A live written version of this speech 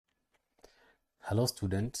Hello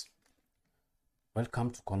students, welcome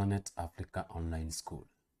to Colonet Africa Online School.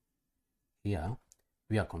 Here,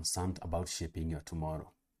 we are concerned about shaping your tomorrow.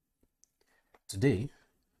 Today,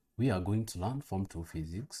 we are going to learn Form 2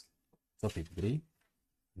 Physics, Topic 3,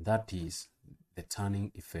 that is the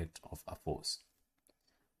turning effect of a force.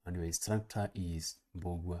 And your instructor is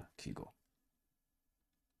Bogwa Kigo.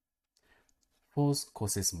 Force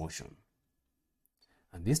causes motion.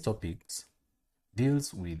 And this topic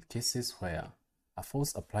deals with cases where a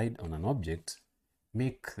force applied on an object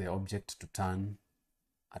make the object to turn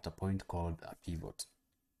at a point called a pivot.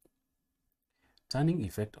 Turning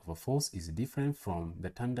effect of a force is different from the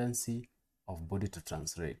tendency of body to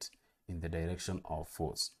translate in the direction of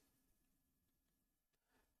force.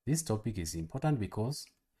 This topic is important because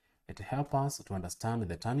it helps us to understand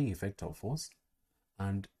the turning effect of force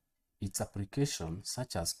and its application,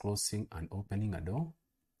 such as closing and opening a door,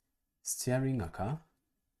 steering a car,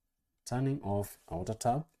 turning off a water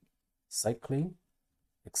tap, cycling,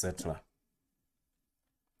 etc.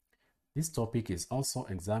 This topic is also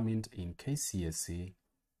examined in KCSE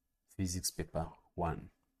Physics Paper 1.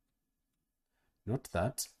 Note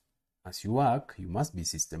that as you work, you must be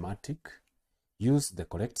systematic, use the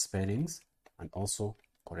correct spellings, and also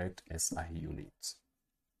correct SI units.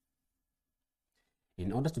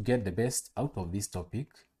 In order to get the best out of this topic,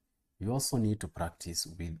 you also need to practice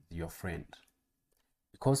with your friend,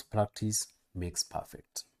 because practice makes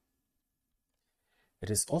perfect. It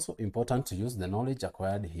is also important to use the knowledge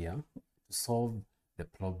acquired here to solve the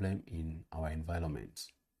problem in our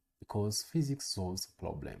environment, because physics solves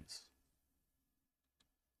problems.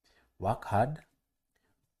 Work hard,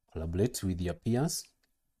 collaborate with your peers,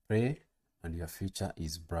 pray, and your future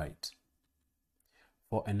is bright.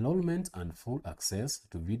 For enrollment and full access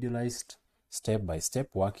to videoized step-by-step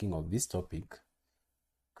working of this topic,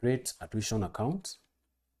 create a tuition account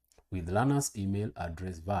with learner's email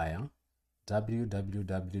address via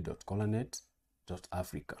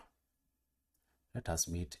www.colonet.africa. Let us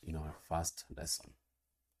meet in our first lesson.